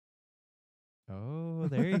Oh,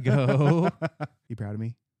 there you go. You proud of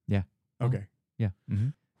me? Yeah. Okay. Yeah. Mm-hmm.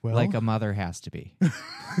 Well, Like a mother has to be.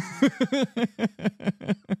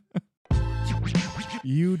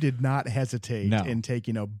 You did not hesitate No. in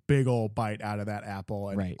taking a big old bite out of that apple.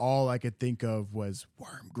 And Right. all I could think of was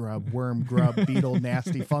worm grub, beetle,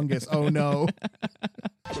 nasty fungus. Oh, no.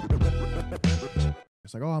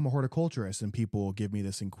 It's like, oh, I'm a horticulturist, and people will give me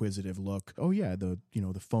this inquisitive look. Oh yeah, the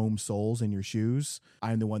foam soles in your shoes.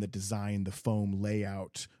 I'm the one that designed the foam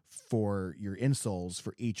layout for your insoles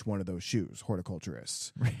for each one of those shoes,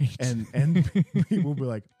 horticulturist. Right. And people will be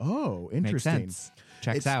like, oh, interesting. Makes sense.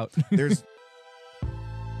 Checks out. There's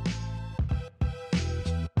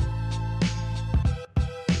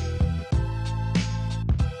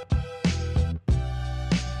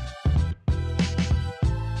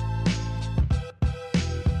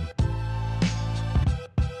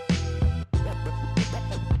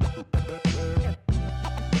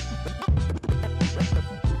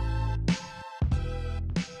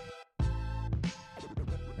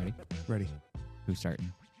ready. Who's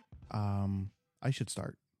starting? I should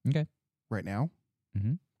start Okay. right now.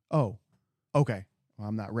 Mm-hmm. Oh, okay. Well,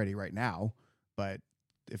 I'm not ready right now, but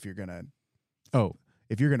if you're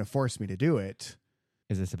gonna force me to do it,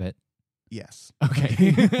 Is this a bit? yes.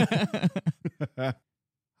 Okay.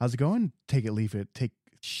 How's it going? Take it, leave it. Take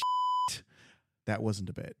shit. That wasn't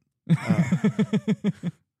a bit.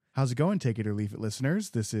 How's it going? Take it or leave it, listeners.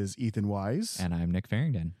 This is Ethan Wise. And I'm Nick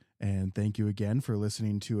Farrington. And thank you again for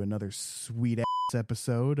listening to another sweet ass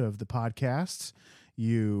episode of the podcast.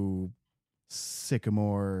 You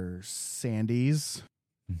sycamore sandies.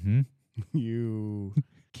 Mm-hmm. You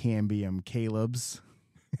cambium Calebs.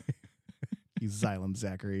 You xylem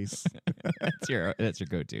Zacharys. That's your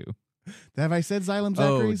go-to. Have I said xylem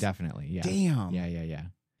Oh, Zacharys? definitely. Yeah. Damn. Yeah. I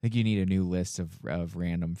think you need a new list of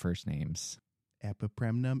random first names.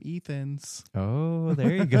 Epipremnum Ethans. Oh,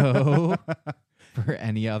 there you go. For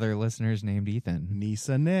any other listeners named Ethan.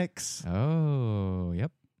 Nisa Nix. Oh,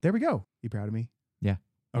 yep. There we go. You proud of me? Yeah.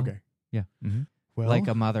 Okay. Yeah. Mm-hmm. Well, Like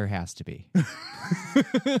a mother has to be.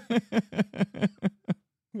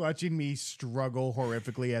 watching me struggle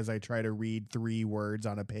horrifically as I try to read 3 words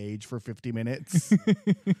on a page for 50 minutes.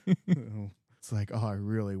 It's like, oh, I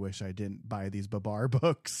really wish I didn't buy these Babar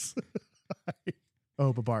books.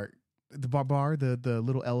 Oh, Babar. The Babar, the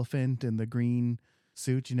little elephant in the green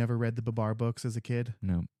suit. You never read the Babar books as a kid?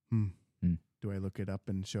 No. Do I look it up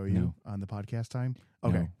and show you No. on the podcast time?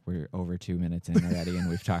 Okay. No, we're over 2 minutes in already, and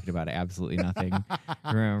we've talked about absolutely nothing.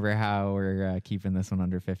 Remember how we're keeping this one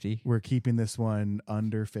under 50? We're keeping this one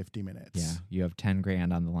under 50 minutes. Yeah, you have 10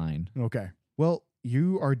 grand on the line. Okay. Well,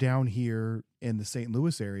 you are down here in the St.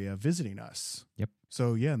 Louis area visiting us. Yep.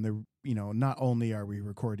 So yeah, and not only are we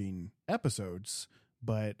recording episodes,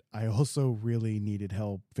 but I also really needed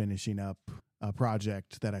help finishing up a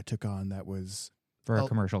project that I took on that was For a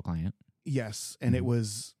commercial client. Yes, and it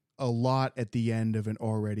was a lot at the end of an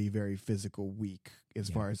already very physical week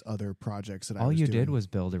as far as other projects that I was doing. All you did was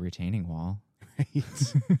build a retaining wall.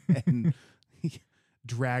 Right? And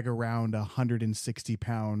drag around a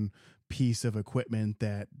 160-pound piece of equipment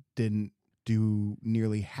that didn't do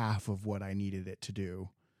nearly half of what I needed it to do.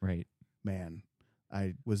 Right. Man,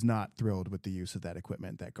 I was not thrilled with the use of that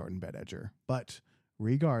equipment, that garden bed edger. But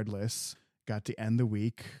regardless, got to end the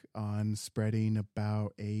week on spreading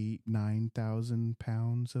about 9,000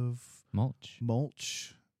 pounds of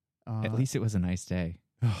mulch. At least it was a nice day.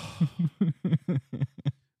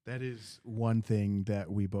 That is one thing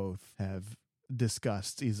that we both have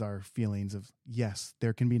discussed is our feelings of, yes,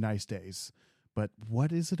 there can be nice days, but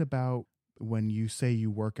what is it about when you say you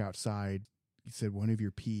work outside? You said one of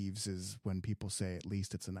your peeves is when people say, at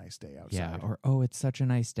least it's a nice day outside. Yeah, or, oh, it's such a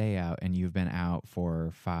nice day out, and you've been out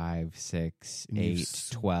for 5, 6, 8,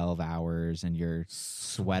 12 hours, and you're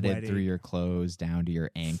sweated through your clothes down to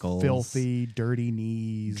your ankles. Filthy, dirty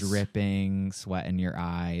knees. Dripping, sweat in your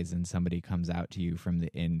eyes, and somebody comes out to you from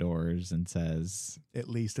the indoors and says, at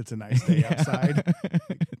least it's a nice day outside.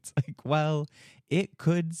 It's like, well, it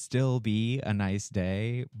could still be a nice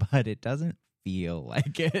day, but it doesn't feel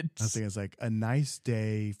like it. I was thinking it's like a nice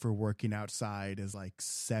day for working outside is like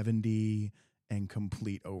 70 and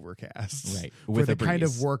complete overcast. Right. For the kind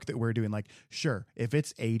of work that we're doing. Like, sure, if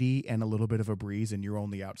it's 80 and a little bit of a breeze and you're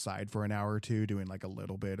only outside for an hour or two doing like a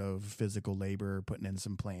little bit of physical labor, putting in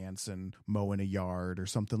some plants and mowing a yard or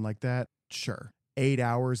something like that, sure. 8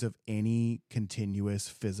 hours of any continuous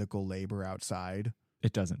physical labor outside,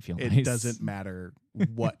 it doesn't feel nice. It doesn't matter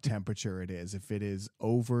what temperature it is. If it is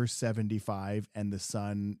over 75 and the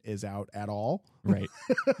sun is out at all. Right.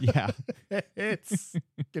 Yeah. It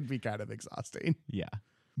can be kind of exhausting. Yeah.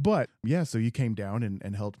 But yeah, so you came down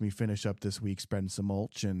and helped me finish up this week, spreading some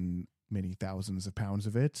mulch and many thousands of pounds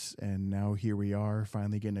of it. And now here we are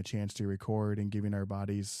finally getting a chance to record and giving our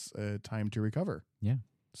bodies time to recover. Yeah.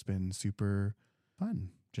 It's been super fun.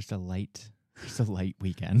 Just a light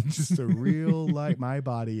weekend. Just a real light. My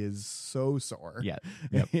body is so sore. Yeah.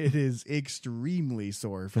 Yep. It is extremely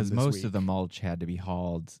sore from because this most week. of the mulch had to be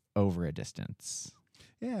hauled over a distance.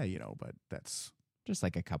 Yeah, but that's Just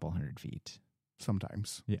like a couple 100 feet.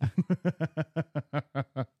 sometimes. Yeah.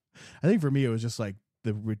 I think for me, it was just like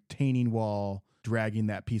the retaining wall dragging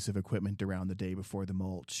that piece of equipment around the day before the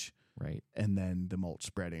mulch. Right. And then the mulch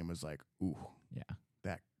spreading was like, ooh, Yeah.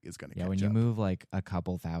 that is going to Yeah. catch When you up. move like a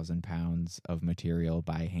couple 1,000 pounds of material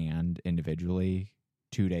by hand individually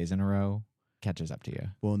 2 days in a row, catches up to you.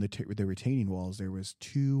 Well, in the retaining walls, there was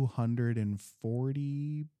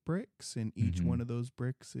 240 bricks, and each Mhm. one of those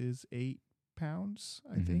bricks is 8 pounds,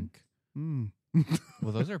 I Mhm. think.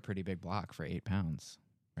 Well, those are a pretty big block for 8 pounds,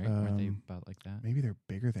 right? Aren't they about like that? Maybe they're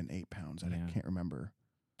bigger than 8 pounds. Yeah. I can't remember.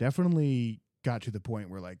 Definitely got to the point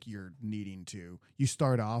where like you're needing to. You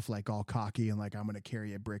start off like all cocky and like I'm going to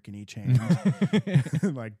carry a brick in each hand.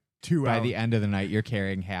 Like 2 By hours. the end of the night, you're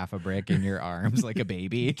carrying half a brick in your arms like a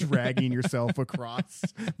baby. Dragging yourself across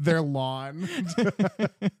their lawn.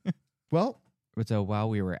 Well, So while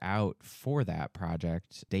we were out for that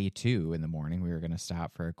project, day 2 in the morning, we were going to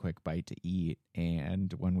stop for a quick bite to eat.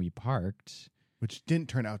 And when we parked, which didn't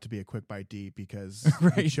turn out to be a quick bite to eat because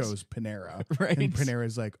Right. we chose Panera. Right. And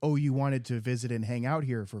Panera's like, oh, you wanted to visit and hang out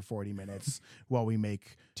here for 40 minutes while we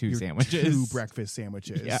make 2 your sandwiches. 2 breakfast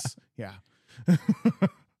sandwiches. Yeah. Yeah.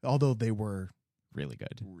 Although they were Really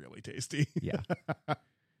good. really tasty. Yeah.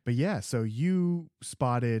 But yeah, so you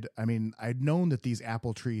spotted, I mean, I'd known that these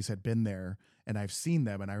apple trees had been there and I've seen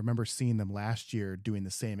them. And I remember seeing them last year doing the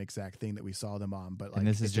same exact thing that we saw them on. But like, And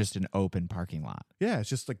this is just an open parking lot. yeah, it's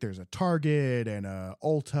just like there's a Target and a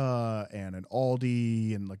Ulta and an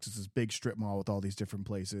Aldi and like just this big strip mall with all these different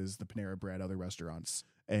places, the Panera Bread, other restaurants.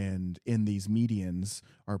 And in these medians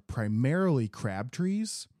are primarily crab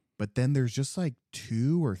trees, but then there's just like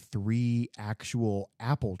 2 or 3 actual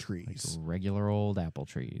apple Like trees. regular old apple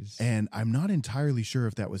trees. And I'm not entirely sure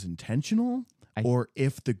if that was intentional or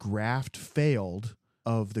if the graft failed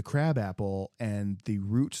of the crab apple and the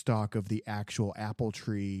rootstock of the actual apple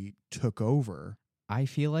tree took over. I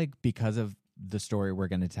feel like because of the story we're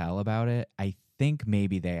going to tell about it, I think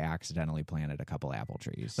maybe they accidentally planted a couple apple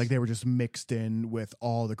trees. Like they were just mixed in with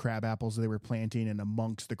all the crab apples they were planting, and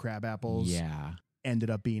amongst the crab apples ended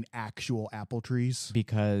up being actual apple trees.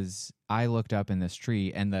 Because I looked up in this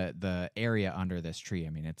tree, and the area under this tree, I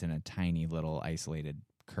mean, it's in a tiny little isolated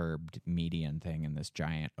curbed median thing in this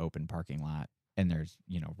giant open parking lot. And there's,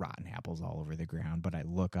 rotten apples all over the ground. But I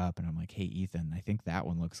look up and I'm like, hey, Ethan, I think that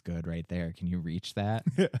one looks good right there. Can you reach that?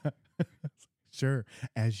 Sure,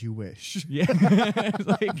 as you wish. Yeah.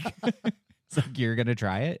 It's like, you're going to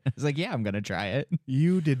try it? I was like, yeah, I'm going to try it.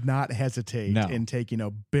 You did not hesitate No. in taking a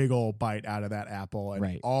big old bite out of that apple. And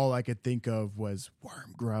Right. all I could think of was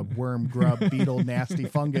worm grub, beetle, nasty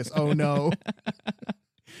fungus. Oh, no.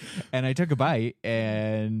 And I took a bite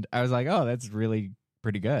and I was like, oh, that's really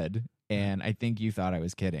pretty good. And I think you thought I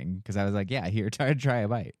was kidding because I was like, yeah, here, try a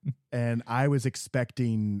bite. And I was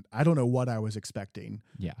expecting, I don't know what I was expecting.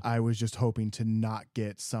 Yeah. I was just hoping to not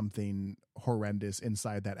get something horrendous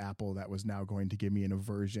inside that apple that was now going to give me an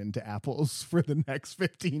aversion to apples for the next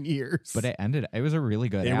 15 years. But it was a really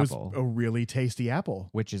good apple. It was a really tasty apple.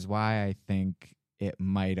 Which is why I think it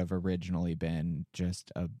might have originally been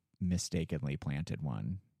just a mistakenly planted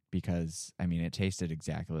one. Because, I mean, it tasted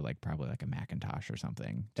exactly probably like a Macintosh or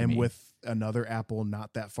something. And me. with another apple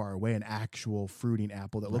not that far away, an actual fruiting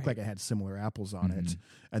apple that looked Right. like it had similar apples on it. Mhm.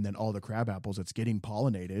 And then all the crab apples, it's getting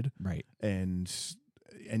pollinated. Right. And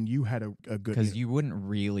you had a good... Because you wouldn't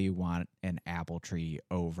really want an apple tree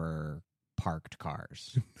over parked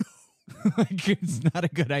cars. It's not a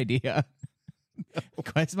good idea.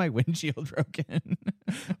 Why is my windshield broken?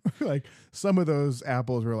 like some of those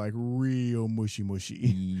apples were like real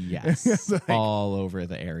mushy. Yes. All over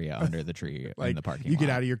the area under the tree in the parking lot. You get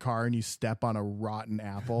out of your car and you step on a rotten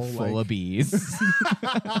apple. Full of bees.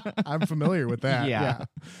 I'm familiar with that. Yeah.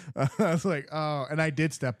 I was like, oh, and I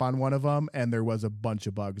did step on one of them and there was a bunch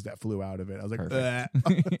of bugs that flew out of it. I was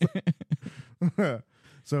like, Perfect.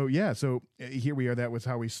 So here we are. That was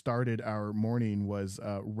how we started our morning, was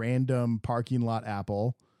a random parking lot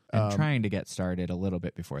apple. And trying to get started a little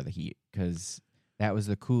bit before the heat because that was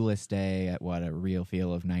the coolest day at a real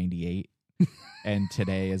feel of 98. And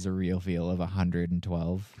today is a real feel of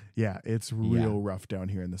 112. Yeah, it's real rough down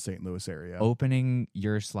here in the St. Louis area. Opening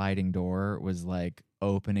your sliding door was like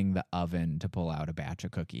opening the oven to pull out a batch of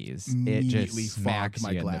cookies. It Immediately just smacks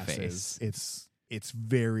fogged you my in the glasses. face. It's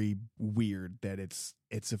very weird that it's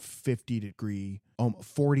a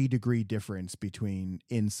 40-degree difference between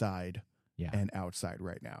inside and outside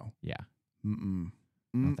right now. Yeah. No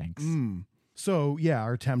thanks. So, yeah,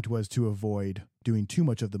 our attempt was to avoid doing too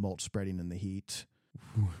much of the mulch spreading in the heat,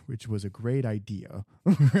 which was a great idea,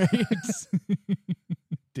 right?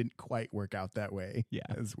 Didn't quite work out that way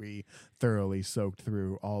as we thoroughly soaked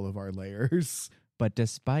through all of our layers. But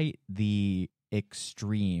despite the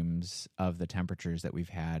extremes of the temperatures that we've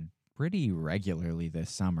had pretty regularly this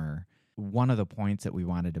summer, one of the points that we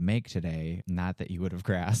wanted to make today, not that you would have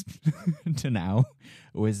grasped to now,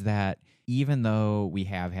 was that even though we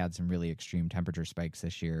have had some really extreme temperature spikes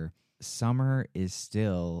this year, summer is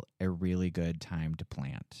still a really good time to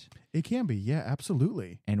plant. It can be, yeah,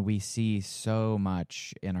 absolutely. And we see so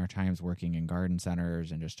much in our times working in garden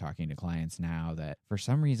centers and just talking to clients now that for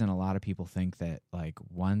some reason a lot of people think that like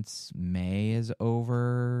once May is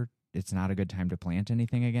over, it's not a good time to plant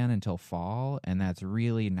anything again until fall, and that's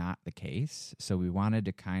really not the case. So we wanted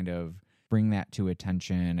to kind of bring that to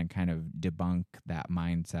attention and kind of debunk that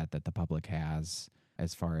mindset that the public has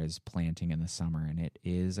as far as planting in the summer. And it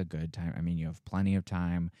is a good time. I mean, you have plenty of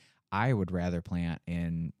time. I would rather plant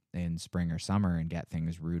in spring or summer and get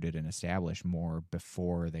things rooted and established more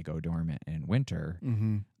before they go dormant in winter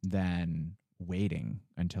than waiting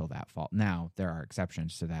until that fall. Now, there are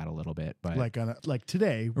exceptions to that a little bit, but like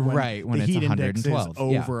today, when the it's heat index 112 is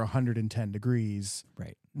over 110 degrees.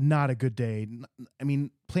 Right. Not a good day. I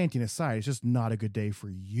mean, planting aside, it's just not a good day for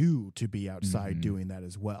you to be outside doing that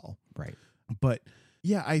as well. Right. But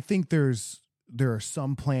yeah, I think there are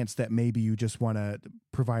some plants that maybe you just want to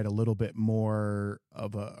provide a little bit more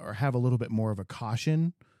of have a little bit more of a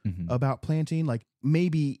caution about planting. Like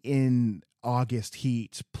maybe in August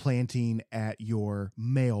heat, planting at your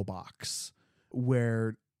mailbox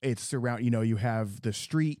where it's around, you have the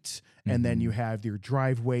street and then you have your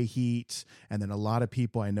driveway heat. And then a lot of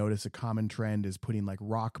people, I notice a common trend is putting like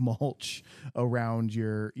rock mulch around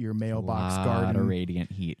your mailbox garden. A lot of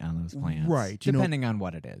radiant heat on those plants. Right. Depending on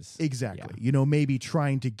what it is. Exactly. Yeah. Maybe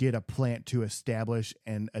trying to get a plant to establish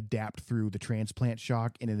and adapt through the transplant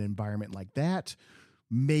shock in an environment like that.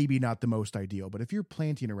 Maybe not the most ideal, but if you're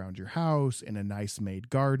planting around your house in a nice made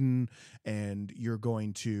garden and you're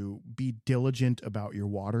going to be diligent about your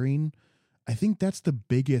watering, I think that's the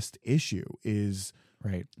biggest issue is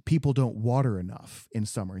people don't water enough in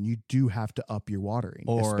summer, and you do have to up your watering.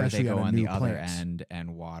 Or especially they go on the other plant. end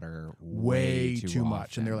and water way too much.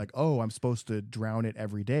 often. And they're like, oh, I'm supposed to drown it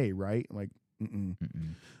every day, right? I'm like,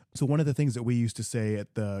 So one of the things that we used to say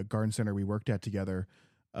at the garden center we worked at together,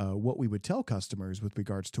 what we would tell customers with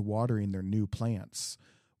regards to watering their new plants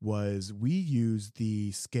was we use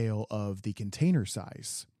the scale of the container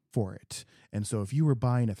size for it. And so if you were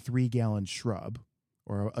buying a 3-gallon shrub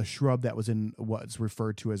or a shrub that was in what's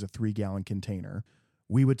referred to as a 3-gallon container,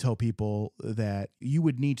 we would tell people that you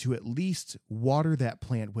would need to at least water that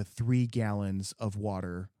plant with 3 gallons of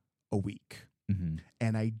water a week.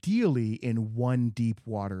 And ideally in one deep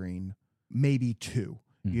watering, maybe 2.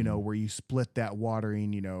 Where you split that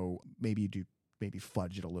watering, maybe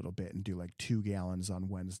fudge it a little bit and do like 2 gallons on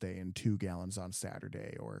Wednesday and 2 gallons on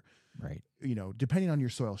Saturday, or, depending on your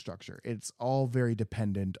soil structure. It's all very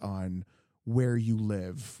dependent on where you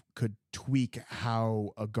live, could tweak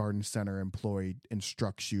how a garden center employee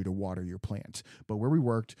instructs you to water your plant. But where we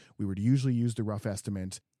worked, we would usually use the rough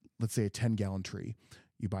estimate, let's say a 10-gallon tree.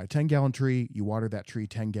 You buy a 10-gallon tree, you water that tree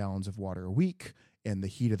 10 gallons of water a week. In the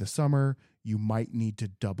heat of the summer, you might need to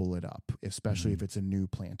double it up, especially if it's a new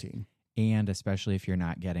planting. And especially if you're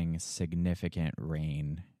not getting significant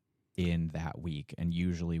rain in that week. And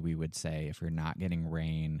usually we would say if you're not getting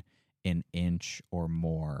rain an inch or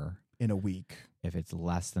more in a week, if it's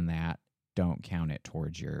less than that, don't count it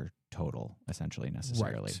towards your total, essentially,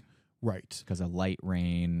 necessarily. Right. Because a light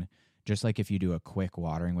rain, just like if you do a quick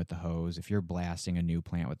watering with the hose, if you're blasting a new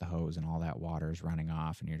plant with the hose and all that water is running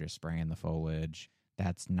off and you're just spraying the foliage,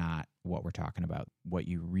 that's not what we're talking about. What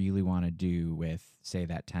you really want to do with, say,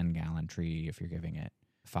 that 10-gallon tree, if you're giving it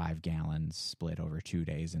 5 gallons split over 2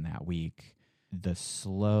 days in that week, the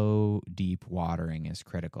slow, deep watering is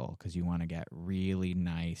critical because you want to get really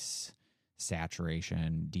nice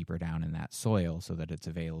saturation deeper down in that soil so that it's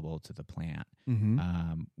available to the plant.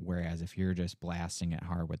 Whereas if you're just blasting it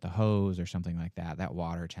hard with the hose or something like that, that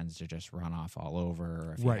water tends to just run off all over.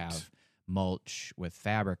 Or if you have mulch with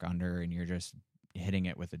fabric under and you're just hitting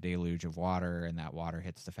it with a deluge of water and that water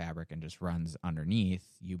hits the fabric and just runs underneath,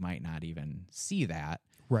 you might not even see that.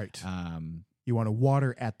 Right. You want to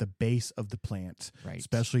water at the base of the plant, Right.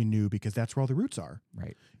 especially new, because that's where all the roots are.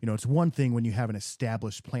 Right. You know, it's one thing when you have an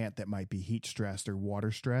established plant that might be heat stressed or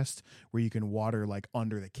water stressed, where you can water like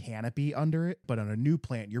under the canopy under it. But on a new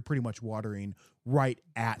plant, you're pretty much watering right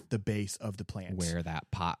at the base of the plant. Where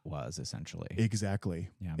that pot was, essentially. Exactly.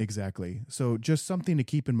 Yeah. Exactly. So just something to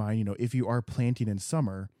keep in mind, you know, if you are planting in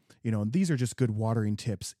summer, you know, and these are just good watering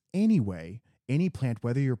tips anyway. Any plant,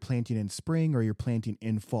 whether you're planting in spring or you're planting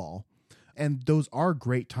in fall. And those are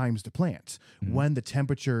great times to plant. Mm-hmm. When the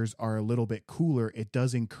temperatures are a little bit cooler, it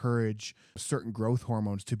does encourage certain growth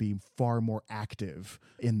hormones to be far more active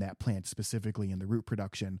in that plant, specifically in the root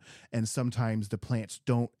production. And sometimes the plants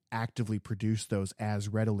don't actively produce those as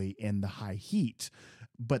readily in the high heat.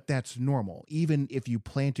 But that's normal. Even if you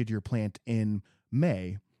planted your plant in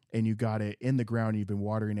May and you got it in the ground, you've been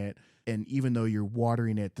watering it, and even though you're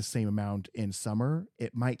watering it the same amount in summer,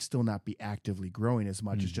 it might still not be actively growing as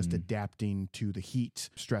much as just adapting to the heat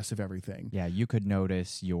stress of everything. Yeah, you could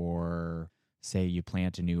notice say you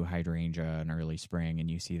plant a new hydrangea in early spring and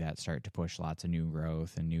you see that start to push lots of new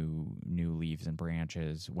growth and new leaves and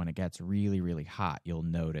branches. When it gets really, really hot, you'll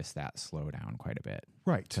notice that slow down quite a bit.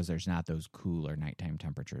 Right. Because there's not those cooler nighttime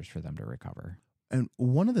temperatures for them to recover. And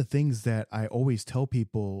one of the things that I always tell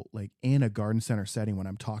people, like in a garden center setting, when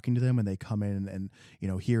I'm talking to them and they come in and, you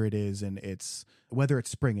know, here it is, and it's whether it's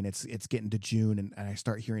spring and it's getting to June, and I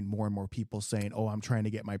start hearing more and more people saying, oh, I'm trying to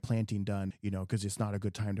get my planting done, you know, because it's not a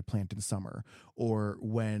good time to plant in summer. Or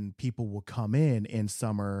when people will come in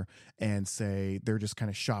summer and say they're just kind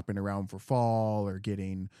of shopping around for fall or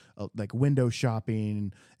getting like window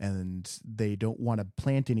shopping, and they don't want to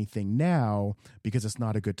plant anything now because it's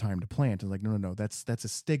not a good time to plant. And like, no. That's a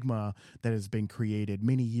stigma that has been created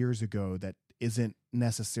many years ago that isn't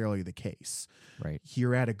necessarily the case. Right.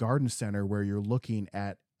 You're at a garden center where you're looking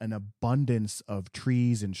at an abundance of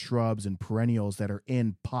trees and shrubs and perennials that are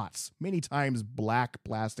in pots, many times black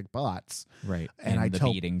plastic pots. Right. And I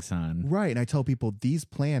tell beating sun. Right. And I tell people these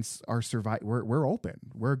plants are we're open.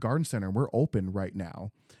 We're a garden center. We're open right now.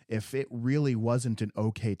 If it really wasn't an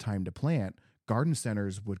okay time to plant, garden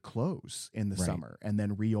centers would close in the summer and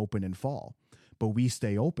then reopen in fall. But we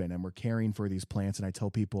stay open and we're caring for these plants. And I tell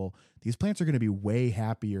people these plants are going to be way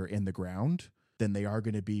happier in the ground than they are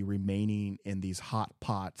going to be remaining in these hot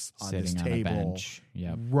pots on sitting this on table. a bench.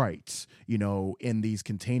 Yep. Right. You know, in these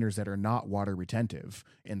containers that are not water retentive.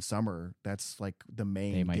 In summer, that's like the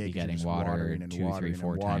main They might be gig, getting water 2, 3,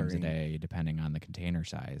 4 times a day, depending on the container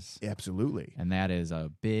size. Absolutely. And that is a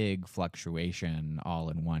big fluctuation all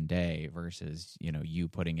in one day versus, you know, you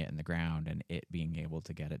putting it in the ground and it being able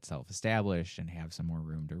to get itself established and have some more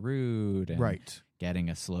room to root. And getting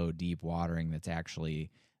a slow, deep watering that's actually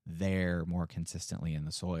there more consistently in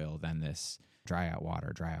the soil than this dry out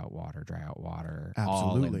water, Absolutely.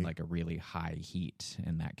 all in like a really high heat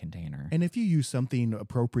in that container. And if you use something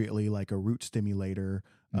appropriately, like a root stimulator,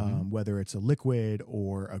 whether it's a liquid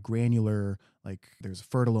or a granular, like there's a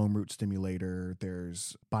Fertilome root stimulator,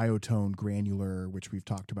 there's Biotone granular, which we've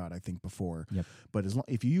talked about, I think, before. Yep. But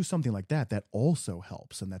if you use something like that, that also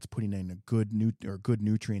helps, and that's putting in a good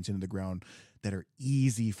nutrients into the ground that are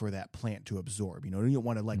easy for that plant to absorb. You know, you don't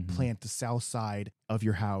want to like plant the south side of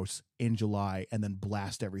your house in July and then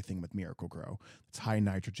blast everything with Miracle-Gro. It's high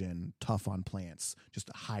nitrogen, tough on plants, just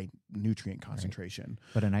a high nutrient concentration.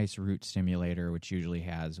 Right. But a nice root stimulator, which usually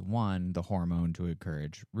has the hormone to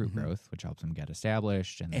encourage root growth, which helps them get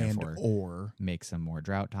established and therefore makes them more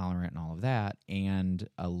drought tolerant and all of that, and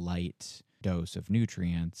a light dose of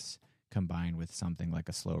nutrients combined with something like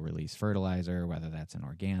a slow release fertilizer, whether that's an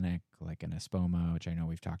organic, like an Espoma, which I know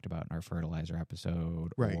we've talked about in our fertilizer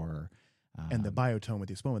episode, or and the Biotone with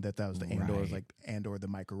the Espoma, that was the or the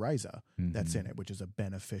mycorrhiza that's in it, which is a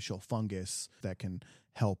beneficial fungus that can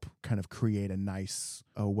help kind of create a nice,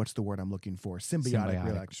 what's the word I'm looking for?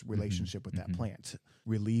 Symbiotic. Relationship with that plant,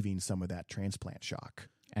 relieving some of that transplant shock.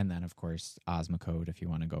 And then, of course, Osmocote if you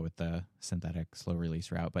want to go with the synthetic slow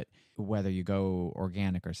release route. But whether you go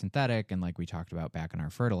organic or synthetic, and like we talked about back in our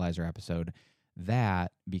fertilizer episode,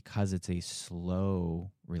 that, because it's a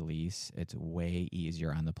slow release, it's way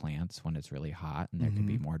easier on the plants when it's really hot and there can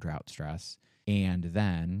be more drought stress. And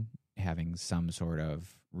then having some sort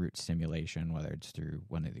of root stimulation, whether it's through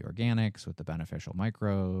one of the organics with the beneficial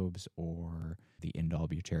microbes or the indole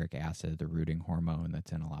butyric acid, the rooting hormone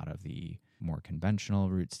that's in a lot of the more conventional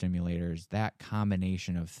root stimulators, that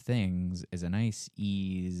combination of things is a nice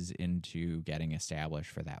ease into getting established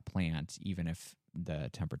for that plant, even if the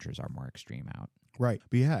temperatures are more extreme out. Right.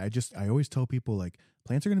 But yeah, I always tell people, like,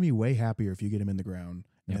 plants are going to be way happier if you get them in the ground.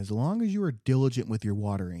 And Yep. as long as you are diligent with your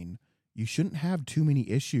watering, you shouldn't have too many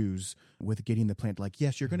issues with getting the plant. Like,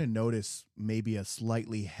 yes, you're going to notice maybe a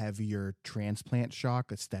slightly heavier transplant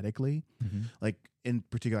shock aesthetically. Mm-hmm. Like, in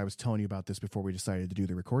particular, I was telling you about this before we decided to do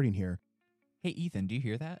the recording here. Hey, Ethan, do you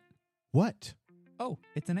hear that? What? Oh,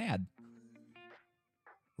 it's an ad.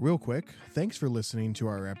 Real quick, thanks for listening to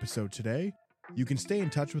our episode today. You can stay in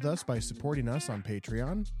touch with us by supporting us on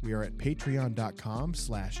Patreon. We are at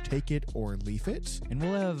patreon.com/takeitoorleafit. And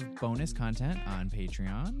we'll have bonus content on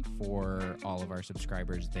Patreon for all of our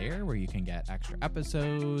subscribers there, where you can get extra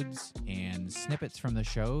episodes and snippets from the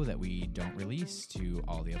show that we don't release to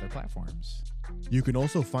all the other platforms. You can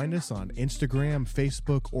also find us on Instagram,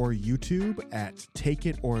 Facebook, or YouTube at Take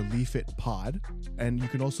It or Leaf It Pod. And you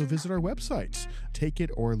can also visit our website,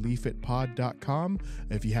 takeitoorleafitpod.com.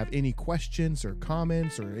 If you have any questions or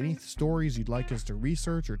comments or any stories you'd like us to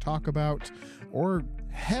research or talk about, or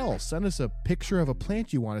hell, send us a picture of a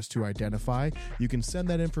plant you want us to identify, you can send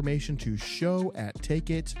that information to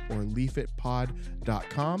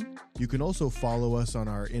show@takeitoorleafitpod.com. You can also follow us on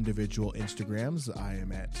our individual Instagrams. I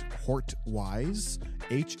am at Hortwise, HORTWISE.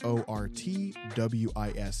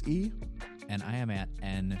 And I am at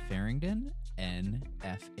N Farringdon,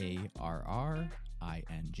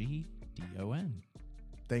 NFARRINGDON.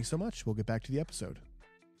 Thanks so much. We'll get back to the episode.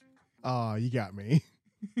 You got me.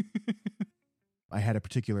 I had a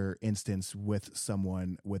particular instance with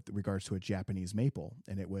someone with regards to a Japanese maple,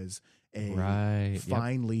 and it was a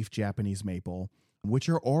fine leaf Japanese maple, which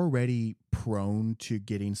are already prone to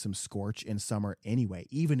getting some scorch in summer anyway,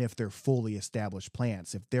 even if they're fully established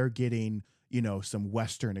plants. If they're getting, some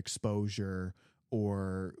western exposure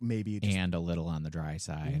or maybe just, and a little on the dry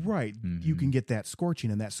side. Right. Mm-hmm. You can get that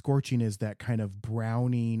scorching, and that scorching is that kind of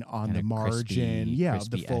browning on kind the of margin.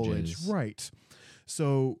 crispy The foliage. edges. Right.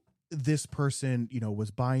 So this person,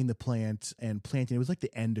 was buying the plant and planting. It was like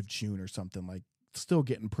the end of June or something, like still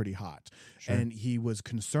getting pretty hot. Sure. And he was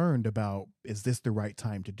concerned about, is this the right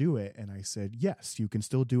time to do it? And I said, yes, you can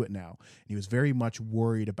still do it now. And he was very much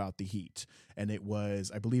worried about the heat. And I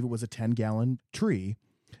believe it was a 10-gallon tree.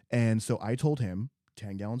 And so I told him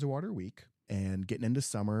 10 gallons of water a week. And getting into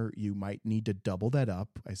summer, you might need to double that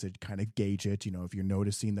up. I said, kind of gauge it. If you're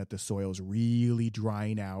noticing that the soil's really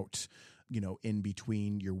drying out, in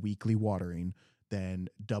between your weekly watering, then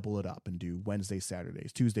double it up and do Wednesday,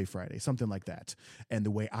 Saturdays, Tuesday, Friday, something like that. And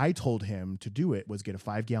the way I told him to do it was get a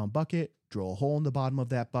 5-gallon bucket, drill a hole in the bottom of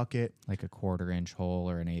that bucket. Like a 1/4-inch hole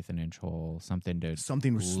or an 1/8 inch hole, something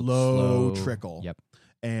slow trickle. Yep.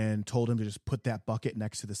 And told him to just put that bucket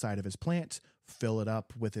next to the side of his plant, fill it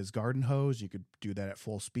up with his garden hose. You could do that at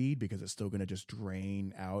full speed because it's still going to just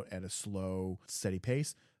drain out at a slow, steady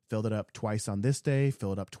pace. Fill it up twice on this day,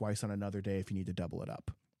 fill it up twice on another day if you need to double it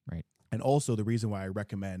up. Right. And also the reason why we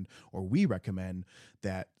recommend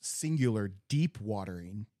that singular deep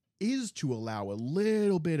watering is to allow a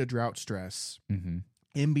little bit of drought stress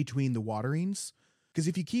in between the waterings. Because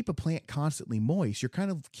if you keep a plant constantly moist, you're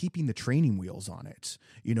kind of keeping the training wheels on it.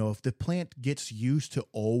 If the plant gets used to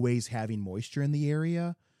always having moisture in the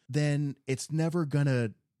area, then it's never going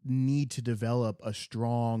to need to develop a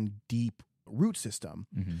strong, deep root system.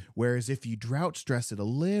 Whereas if you drought stress it a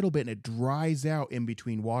little bit and it dries out in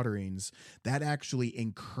between waterings, that actually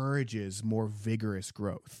encourages more vigorous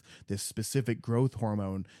growth. This specific growth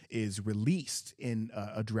hormone is released in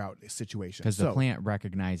a drought situation. Because the plant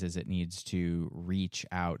recognizes it needs to reach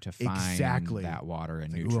out to find that water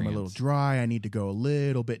and nutrients. I'm a little dry. I need to go a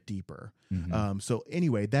little bit deeper. So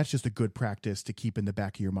anyway, that's just a good practice to keep in the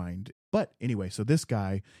back of your mind. But anyway, so this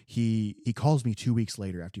guy, he calls me 2 weeks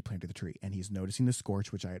later after he planted the tree, and he's noticing the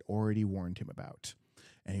scorch, which I had already warned him about.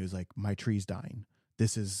 And he was like, my tree's dying.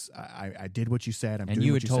 This is, I did what you said. And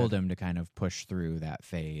you had told him to kind of push through that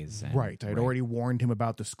phase. Right. I'd already warned him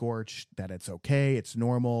about the scorch, that it's okay. It's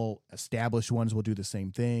normal. Established ones will do the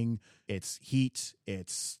same thing. It's heat.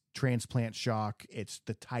 It's transplant shock. It's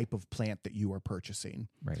the type of plant that you are purchasing.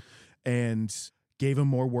 Right. And gave him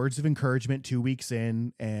more words of encouragement 2 weeks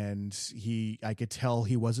in, and I could tell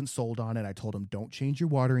he wasn't sold on it. I told him, don't change your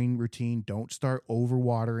watering routine. Don't start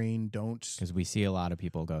overwatering. Because we see a lot of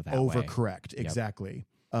people go that way. Overcorrect. Exactly.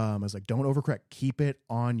 I was like, don't overcorrect. Keep it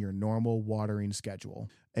on your normal watering schedule.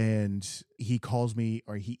 And he calls me,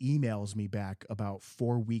 or he emails me back about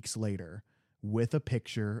 4 weeks later with a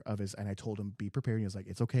picture of his, and I told him, be prepared. He was like,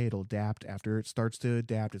 it's okay. It'll adapt. After it starts to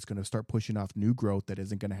adapt, it's going to start pushing off new growth that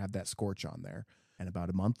isn't going to have that scorch on there. And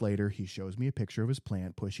about a month later, he shows me a picture of his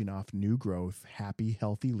plant pushing off new growth, happy,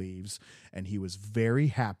 healthy leaves. And he was very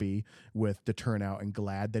happy with the turnout and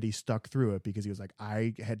glad that he stuck through it, because he was like,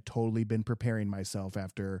 I had totally been preparing myself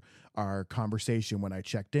after our conversation when I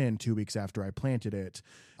checked in 2 weeks after I planted it.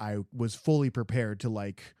 I was fully prepared to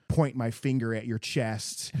like point my finger at your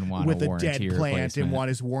chest with a dead plant and want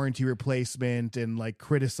his warranty replacement and like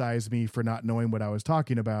criticize me for not knowing what I was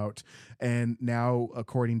talking about. And now,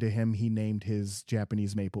 according to him, he named his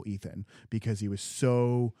Japanese maple Ethan because he was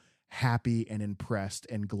so happy and impressed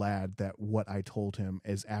and glad that what I told him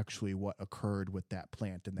is actually what occurred with that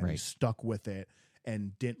plant, and that he stuck with it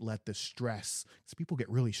and didn't let the stress, because people get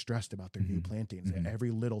really stressed about their new plantings.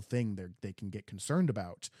 Every little thing they can get concerned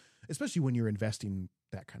about, especially when you're investing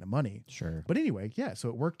that kind of money. Sure. But anyway, yeah, so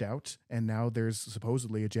it worked out, and now there's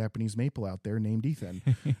supposedly a Japanese maple out there named Ethan.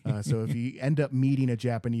 So if you end up meeting a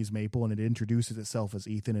Japanese maple and it introduces itself as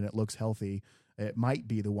Ethan and it looks healthy, it might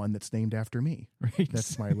be the one that's named after me. Right.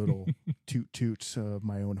 That's my little toot of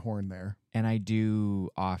my own horn there. And I do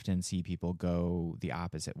often see people go the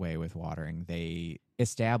opposite way with watering. They,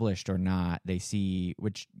 established or not, they see,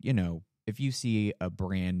 which, you know, if you see a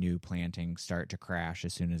brand new planting start to crash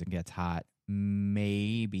as soon as it gets hot,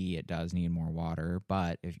 maybe it does need more water.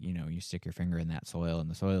 But if, you know, you stick your finger in that soil and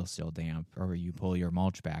the soil's still damp, or you pull your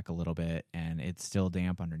mulch back a little bit and it's still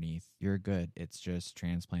damp underneath, you're good. It's just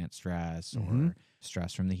transplant stress or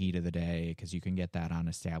stress from the heat of the day, because you can get that on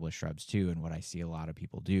established shrubs too. And what I see a lot of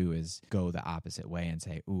people do is go the opposite way and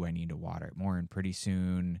say, ooh, I need to water it more. And pretty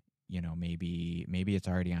soon, you know, maybe it's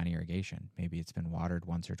already on irrigation. Maybe it's been watered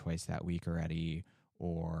once or twice that week already.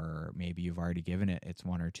 Or maybe you've already given it its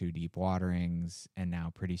 1 or 2 deep waterings, and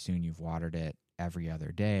now pretty soon you've watered it every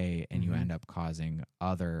other day, and you end up causing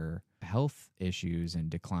other health issues and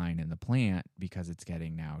decline in the plant because it's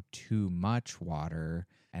getting now too much water,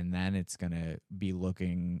 and then it's going to be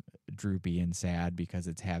looking droopy and sad because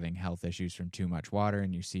it's having health issues from too much water,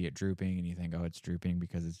 and you see it drooping and you think, oh, it's drooping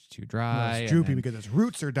because it's too dry. No, it's drooping because its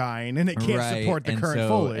roots are dying and it can't support the current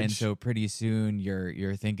foliage. And so pretty soon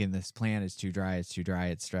you're thinking this plant is too dry,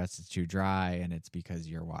 it's stressed, it's too dry, and it's because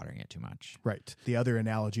you're watering it too much. Right. The other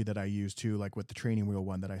analogy that I used too, like with the training wheel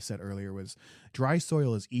one that I said earlier, was dry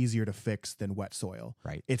soil is easier to fix than wet soil.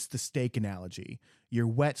 Right. It's the steak analogy. Your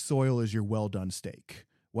wet soil is your well done steak.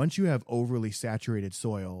 Once you have overly saturated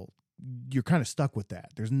soil, you're kind of stuck with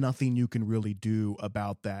that. There's nothing you can really do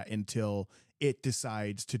about that until it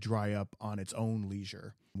decides to dry up on its own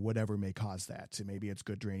leisure, whatever may cause that. So maybe it's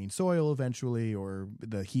good draining soil eventually, or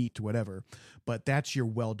the heat, whatever. But that's your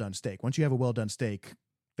well done steak. Once you have a well done steak,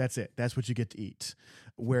 that's it. That's what you get to eat.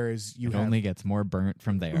 Whereas it only gets more burnt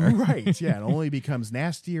from there. Right. Yeah. It only becomes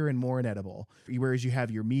nastier and more inedible. Whereas you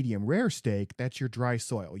have your medium rare steak, that's your dry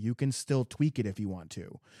soil. You can still tweak it if you want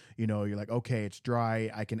to. You know, you're like, okay, it's dry.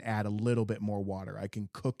 I can add a little bit more water. I can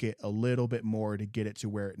cook it a little bit more to get it to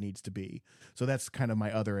where it needs to be. So that's kind of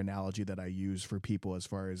my other analogy that I use for people as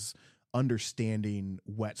far as understanding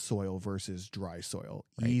wet soil versus dry soil.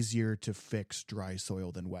 Right. Easier to fix dry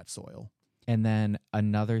soil than wet soil. And then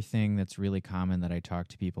another thing that's really common that I talk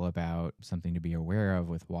to people about, something to be aware of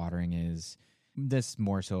with watering, is this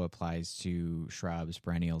more so applies to shrubs,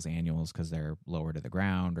 perennials, annuals, because they're lower to the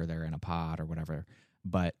ground or they're in a pot or whatever.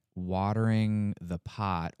 But watering the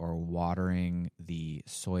pot or watering the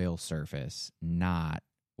soil surface, not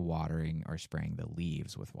watering or spraying the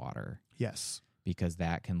leaves with water. Yes. Because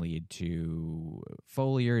that can lead to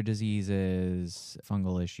foliar diseases,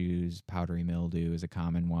 fungal issues. Powdery mildew is a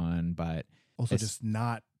common one, but also just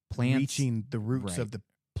not reaching the roots of the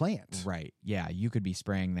plant. Right. Yeah. You could be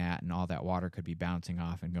spraying that and all that water could be bouncing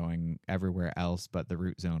off and going everywhere else but the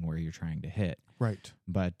root zone where you're trying to hit. Right.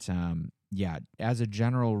 But yeah, as a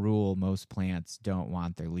general rule, most plants don't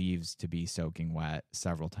want their leaves to be soaking wet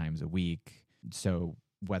several times a week. So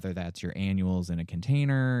whether that's your annuals in a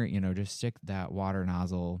container, you know, just stick that water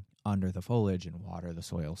nozzle under the foliage and water the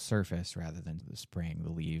soil surface rather than spraying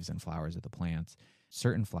the leaves and flowers of the plants.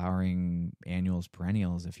 Certain flowering annuals,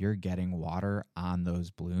 perennials, if you're getting water on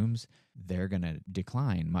those blooms, they're going to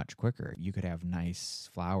decline much quicker. You could have nice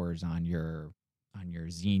flowers on your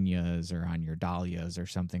zinnias or on your dahlias or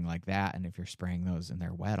something like that. And if you're spraying those and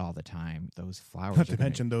they're wet all the time, those flowers Not to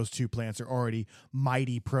mention those two plants are already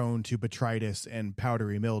mighty prone to botrytis and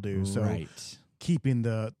powdery mildew. So keeping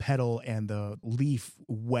the petal and the leaf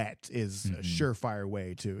wet is a surefire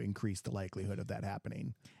way to increase the likelihood of that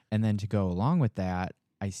happening. And then to go along with that,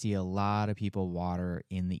 I see a lot of people water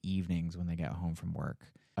in the evenings when they get home from work.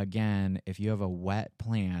 again, if you have a wet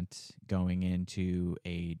plant going into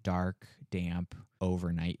a dark, damp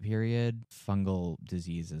overnight period, fungal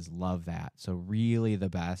diseases love that. So really the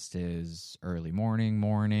best is early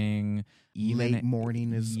morning, even Late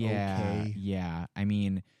morning is okay. Yeah. I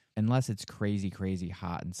mean, unless it's crazy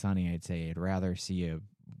hot and sunny, I'd say I'd rather see a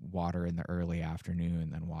water in the early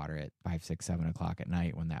afternoon than water at 5, 6, 7 o'clock at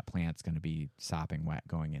night when that plant's going to be sopping wet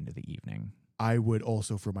going into the evening. I would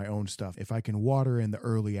also, for my own stuff, if I can water in the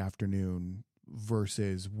early afternoon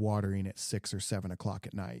versus watering at 6 or 7 o'clock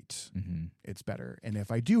at night, it's better. And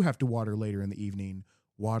if I do have to water later in the evening,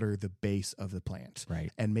 water the base of the plant.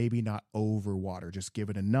 Right. And maybe not over water. Just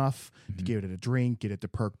give it enough to give it a drink, get it to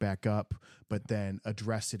perk back up, but then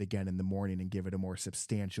address it again in the morning and give it a more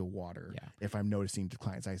substantial water. Yeah. If I'm noticing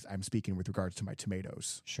declines, I'm speaking with regards to my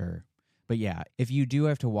tomatoes. Sure. But yeah, if you do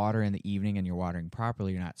have to water in the evening and you're watering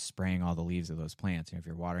properly, you're not spraying all the leaves of those plants. If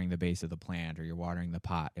you're watering the base of the plant or you're watering the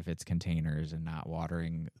pot, if it's containers and not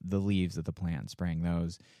watering the leaves of the plant, spraying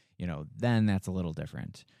those, then that's a little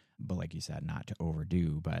different. But like you said, not to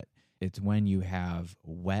overdo, but it's when you have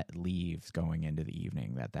wet leaves going into the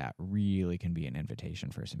evening that really can be an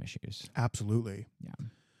invitation for some issues. Absolutely. Yeah.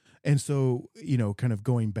 And so, kind of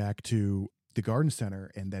going back to the garden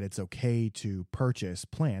center and that it's okay to purchase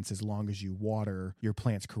plants as long as you water your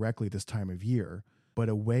plants correctly this time of year. But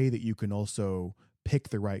a way that you can also pick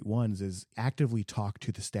the right ones is actively talk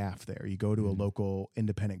to the staff there. You go to a local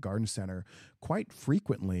independent garden center, quite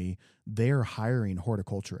frequently they're hiring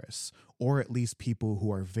horticulturists or at least people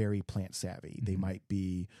who are very plant savvy. They might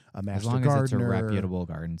be a master gardener. As long as it's a reputable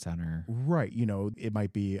garden center. Right. It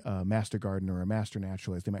might be a master gardener or a master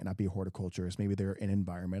naturalist. They might not be a horticulturist. Maybe they're an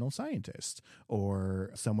environmental scientist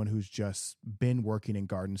or someone who's just been working in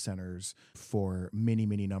garden centers for many,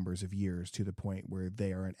 many numbers of years to the point where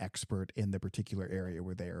they are an expert in the particular area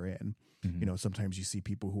where they are in. Sometimes you see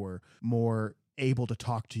people who are more able to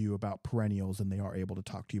talk to you about perennials than they are able to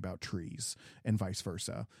talk to you about trees and vice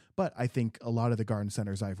versa. But I think a lot of the garden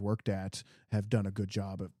centers I've worked at have done a good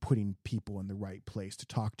job of putting people in the right place to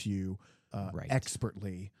talk to you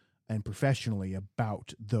expertly and professionally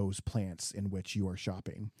about those plants in which you are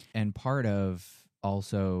shopping. And part of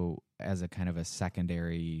also as a kind of a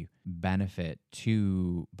secondary benefit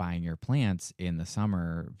to buying your plants in the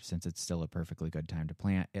summer, since it's still a perfectly good time to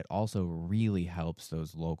plant, it also really helps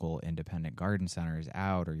those local independent garden centers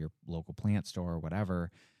out or your local plant store or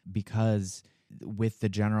whatever, because with the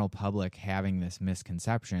general public having this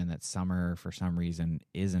misconception that summer for some reason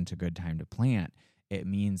isn't a good time to plant, it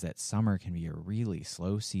means that summer can be a really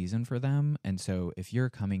slow season for them. And so if you're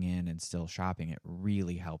coming in and still shopping, it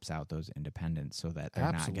really helps out those independents so that they're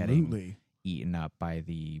not getting eaten up by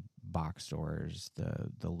the box stores,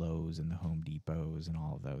 the Lowe's and the Home Depots and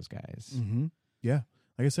all of those guys. Yeah.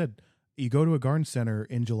 Like I said, you go to a garden center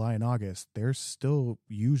in July and August, they're still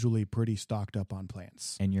usually pretty stocked up on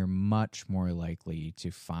plants. And you're much more likely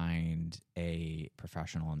to find a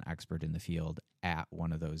professional and expert in the field at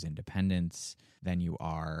one of those independents than you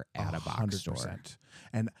are at a box 100%. Store.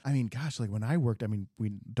 And I mean, gosh, like when I worked,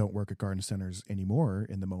 we don't work at garden centers anymore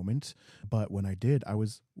in the moment, but when I did, I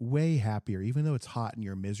was way happier. Even though it's hot and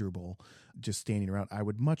you're miserable just standing around, I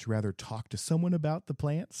would much rather talk to someone about the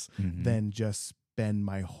plants than just spend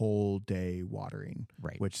my whole day watering,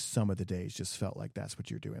 right? Which some of the days just felt like that's what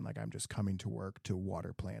you're doing. Like I'm just coming to work to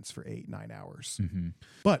water plants for 8-9 hours.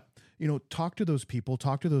 But, talk to those people,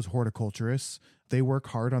 talk to those horticulturists. They work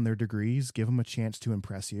hard on their degrees, give them a chance to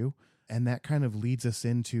impress you. And that kind of leads us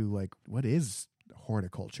into like, what is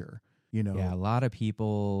horticulture? Yeah, a lot of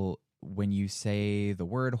people, when you say the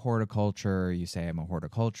word horticulture, you say I'm a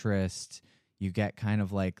horticulturist, you get kind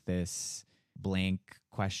of like this blank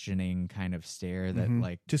questioning kind of stare that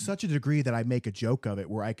like to such a degree that I make a joke of it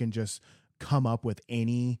where I can just come up with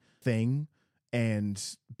anything and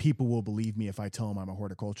people will believe me if I tell them I'm a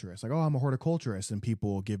horticulturist. Like, oh, I'm a horticulturist. And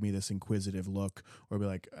people will give me this inquisitive look or be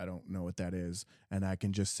like, I don't know what that is. And I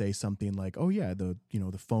can just say something like, oh yeah, the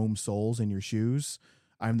foam soles in your shoes.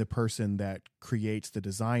 I'm the person that creates the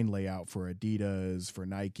design layout for Adidas, for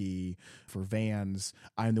Nike, for Vans.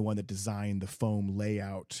 I'm the one that designed the foam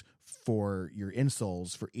layout for your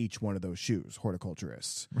insoles for each one of those shoes,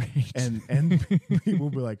 horticulturists. Right. And people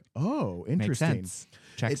will be like, oh, interesting. Makes sense.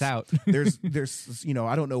 Checks out. there's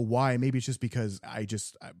I don't know why. Maybe it's just because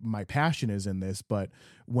my passion is in this, but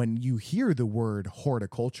when you hear the word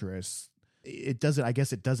horticulturist, it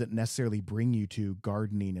doesn't necessarily bring you to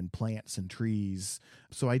gardening and plants and trees.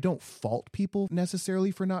 So I don't fault people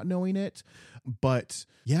necessarily for not knowing it, but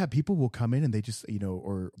yeah, people will come in and they just,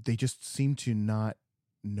 or they just seem to not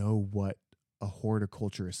know what a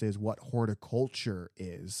horticulturist is, what horticulture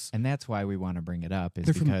is. And that's why we want to bring it up,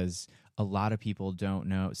 is because a lot of people don't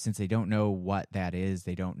know, since they don't know what that is,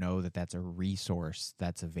 they don't know that that's a resource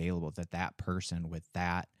that's available, that person with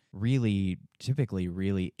that really, typically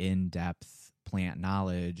really in-depth plant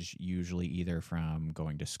knowledge, usually either from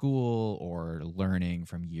going to school or learning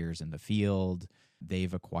from years in the field,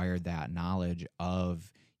 they've acquired that knowledge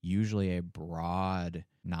of usually a broad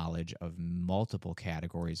knowledge of multiple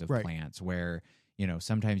categories of plants, where, you know,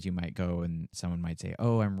 sometimes you might go and someone might say,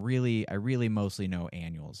 oh, I really mostly know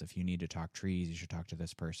annuals. If you need to talk trees, you should talk to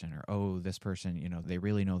this person. Or, oh, this person, you know, they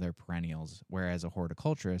really know their perennials. Whereas a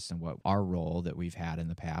horticulturist, and what our role that we've had in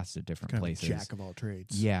the past at different places, jack of all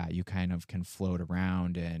trades. Yeah, you kind of can float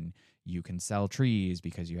around and you can sell trees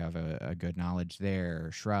because you have a good knowledge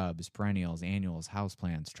there, shrubs, perennials, annuals,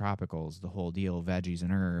 houseplants, tropicals, the whole deal, veggies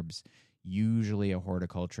and herbs. Usually a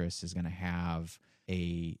horticulturist is going to have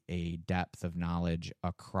a depth of knowledge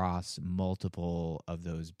across multiple of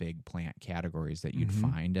those big plant categories that you'd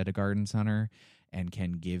find at a garden center, and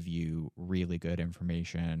can give you really good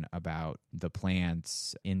information about the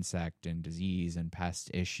plants, insect and disease and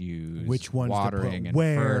pest issues, which ones watering and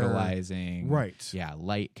fertilizing,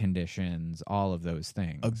 light conditions, all of those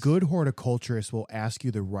things. A good horticulturist will ask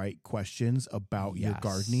you the right questions about your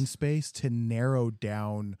gardening space to narrow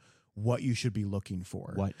down what you should be looking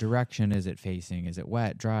for. What direction is it facing? Is it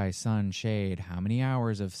wet, dry, sun, shade? How many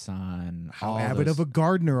hours of sun? How avid of a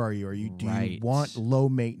gardener are you? Do you want low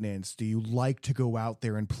maintenance? Do you like to go out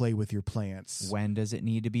there and play with your plants? When does it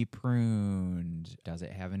need to be pruned? Does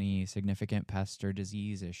it have any significant pest or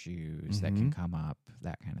disease issues that can come up?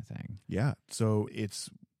 That kind of thing. Yeah. So it's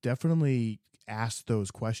definitely ask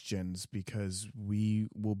those questions, because we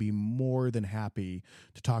will be more than happy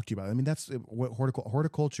to talk to you about it. I mean, that's what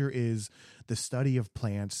horticulture is: the study of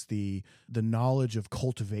plants, the knowledge of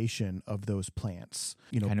cultivation of those plants.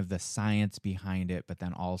 You know, kind of the science behind it, but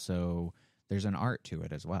then also there's an art to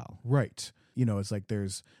it as well. Right. You know, it's like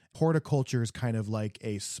there's horticulture is kind of like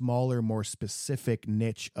a smaller, more specific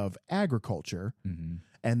niche of agriculture.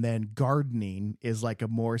 And then gardening is like a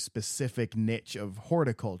more specific niche of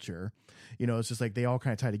horticulture. You know, it's just like they all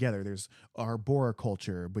kind of tie together. There's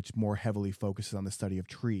arboriculture, which more heavily focuses on the study of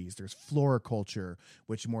trees. There's floriculture,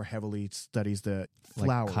 which more heavily studies the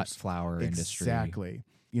flowers. Like cut flower industry. Exactly.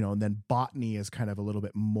 You know, and then botany is kind of a little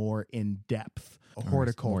bit more in depth.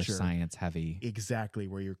 Horticulture, more science heavy. Exactly,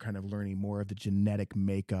 where you're kind of learning more of the genetic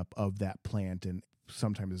makeup of that plant, and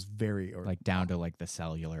sometimes is very like down to like the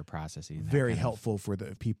cellular processes. Very helpful for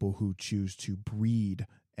the people who choose to breed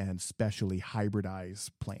and specially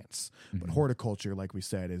hybridize plants. But horticulture, like we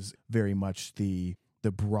said, is very much the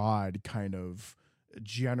broad kind of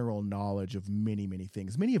general knowledge of many, many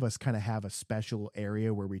things. Many of us kind of have a special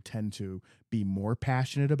area where we tend to be more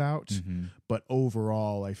passionate about, but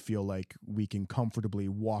overall I feel like we can comfortably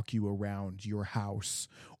walk you around your house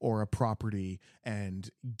or a property and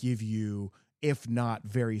give you, if not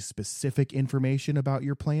very specific information about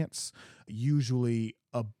your plants, usually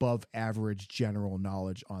above average general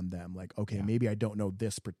knowledge on them. Like, okay, maybe I don't know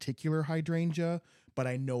this particular hydrangea, but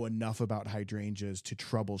I know enough about hydrangeas to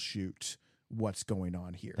troubleshoot what's going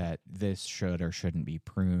on here. That this should or shouldn't be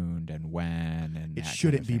pruned, and when, and it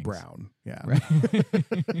shouldn't be brown. Yeah.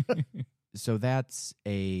 Right. So that's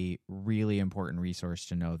a really important resource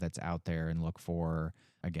to know that's out there and look for.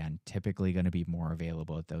 Again, typically going to be more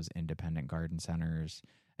available at those independent garden centers.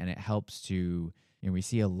 And it helps to, you know, we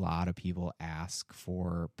see a lot of people ask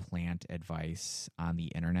for plant advice on the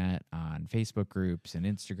internet, on Facebook groups and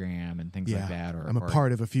Instagram and things like that. I'm a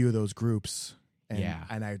part of a few of those groups.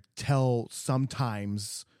 And I tell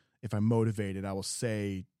sometimes, if I'm motivated, I will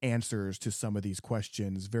say answers to some of these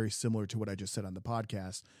questions very similar to what I just said on the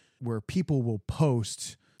podcast, where people will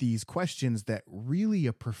post these questions that really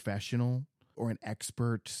a professional or an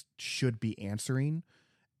expert should be answering.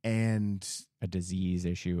 And a disease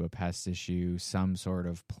issue, a pest issue, some sort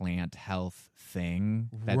of plant health thing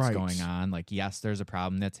that's going on. Like, yes, there's a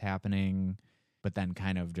problem that's happening, but then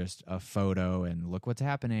kind of just a photo and look what's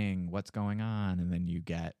happening, what's going on. And then you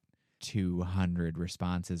get 200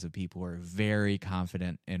 responses of people who are very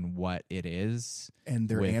confident in what it is. And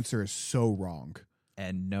their answer is so wrong.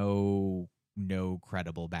 And no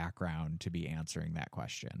credible background to be answering that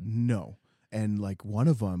question. No. And like one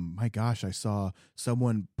of them, my gosh, I saw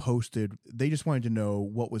someone posted, they just wanted to know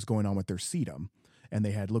what was going on with their sedum. And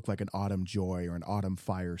they had looked like an autumn joy or an autumn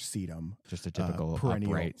fire sedum. Just a typical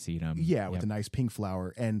upright sedum. Yeah, with a nice pink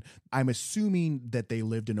flower. And I'm assuming that they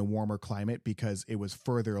lived in a warmer climate because it was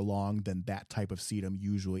further along than that type of sedum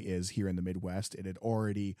usually is here in the Midwest. It had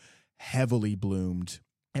already heavily bloomed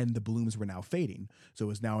and the blooms were now fading. So it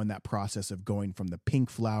was now in that process of going from the pink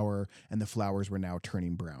flower, and the flowers were now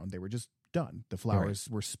turning brown. They were just done. The flowers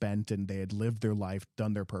were spent and they had lived their life,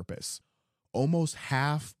 done their purpose. Almost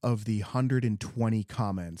half of the 120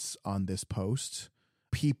 comments on this post,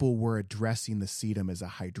 people were addressing the sedum as a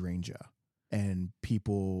hydrangea. And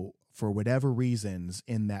people, for whatever reasons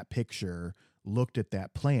in that picture, looked at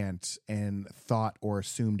that plant and thought or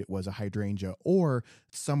assumed it was a hydrangea. Or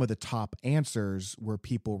some of the top answers were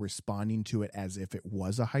people responding to it as if it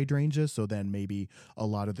was a hydrangea. So then maybe a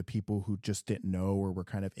lot of the people who just didn't know or were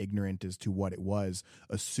kind of ignorant as to what it was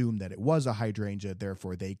assumed that it was a hydrangea.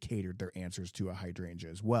 Therefore, they catered their answers to a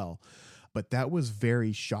hydrangea as well. But that was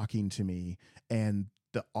very shocking to me. And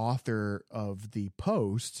the author of the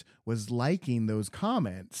post was liking those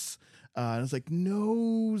comments. And it's like,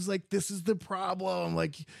 no, it's like, this is the problem.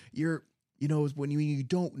 Like when you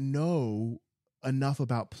don't know enough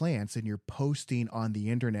about plants and you're posting on the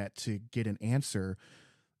internet to get an answer,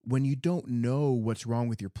 when you don't know what's wrong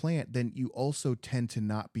with your plant, then you also tend to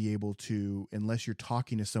not be able to, unless you're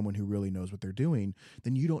talking to someone who really knows what they're doing,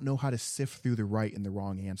 then you don't know how to sift through the right and the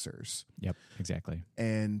wrong answers. Yep, exactly.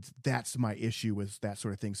 And that's my issue with that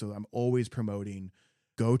sort of thing. So I'm always promoting,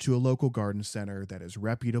 go to a local garden center that is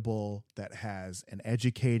reputable, that has an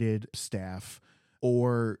educated staff,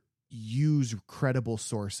 or use credible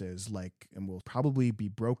sources and we'll probably be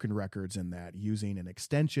broken records in that, using an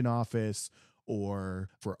extension office. Or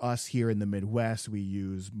for us here in the Midwest, we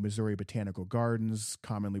use Missouri Botanical Gardens,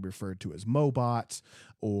 commonly referred to as MOBOT,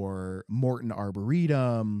 or Morton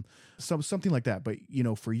Arboretum, something like that. But,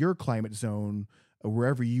 for your climate zone,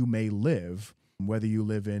 wherever you may live, whether you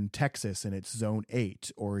live in Texas and it's zone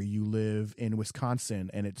 8, or you live in Wisconsin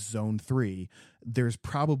and it's zone 3, there's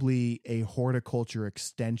probably a horticulture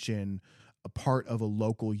extension, a part of a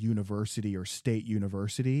local university or state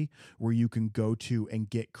university where you can go to and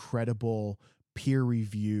get credible,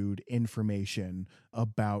 peer-reviewed information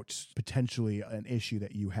about potentially an issue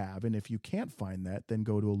that you have. And if you can't find that, then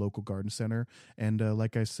go to a local garden center. And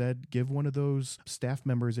like I said, give one of those staff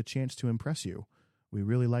members a chance to impress you. We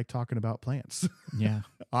really like talking about plants. Yeah.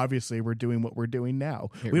 Obviously, we're doing what we're doing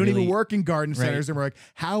now. It We don't really- even work in garden centers. Right. And we're like,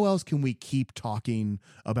 how else can we keep talking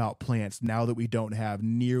about plants now that we don't have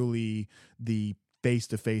nearly the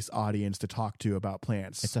face-to-face audience to talk to about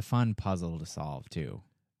plants? It's a fun puzzle to solve, too.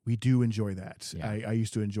 We do enjoy that. Yeah. I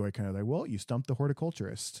used to enjoy kind of like, well, you stumped the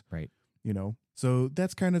horticulturist. Right. So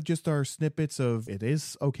that's kind of just our snippets of, it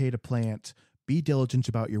is okay to plant, be diligent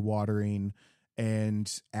about your watering,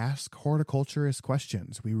 and ask horticulturist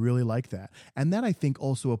questions. We really like that. And that, I think,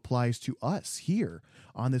 also applies to us here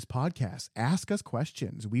on this podcast. Ask us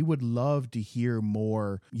questions. We would love to hear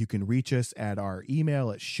more. You can reach us at our email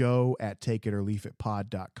at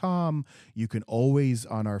show@takeeitorleafitpod.com. You can always,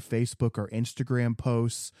 on our Facebook or Instagram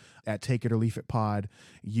posts at Take It or Leaf It Pod,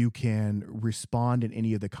 you can respond in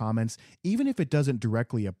any of the comments, even if it doesn't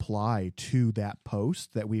directly apply to that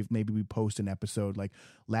post that we post an episode like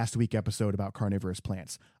last week episode about carnivorous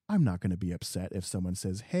plants. I'm not going to be upset if someone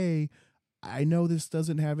says, hey, I know this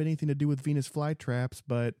doesn't have anything to do with Venus flytraps,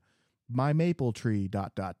 but my maple tree ...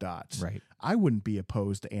 Right. I wouldn't be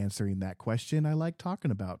opposed to answering that question. I like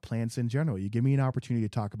talking about plants in general. You give me an opportunity to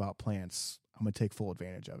talk about plants, I'm going to take full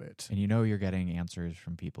advantage of it. And you're getting answers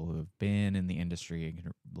from people who have been in the industry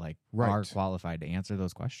and are qualified to answer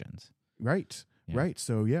those questions. Right. Yeah. Right.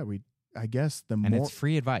 So yeah, I guess And more it's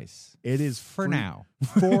free advice. it is for free- now.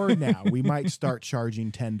 For now, we might start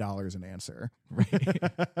charging $10 an answer.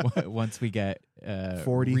 Right. Once we get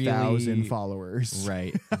 40,000 really- followers.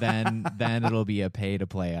 Right. Then it'll be a pay to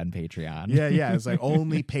play on Patreon. Yeah. It's like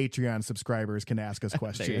only Patreon subscribers can ask us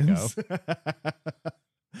questions. There you go.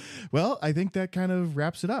 Well, I think that kind of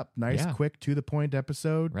wraps it up. Nice, Yeah. quick, to the point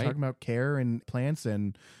episode, Right. talking about care and plants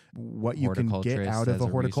and what you can get Horticulturist out of as a a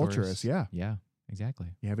horticulturist. resource. Yeah. Yeah, exactly.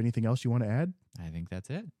 You have anything else you want to add? I think that's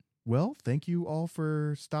it. Well, thank you all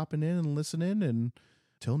for stopping in and listening, and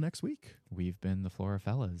till next week. We've been the Flora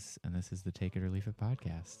Fellas, and this is the Take It or Leave It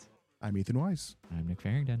podcast. I'm Ethan Wise. I'm Nick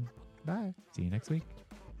Farrington. Bye. See you next week.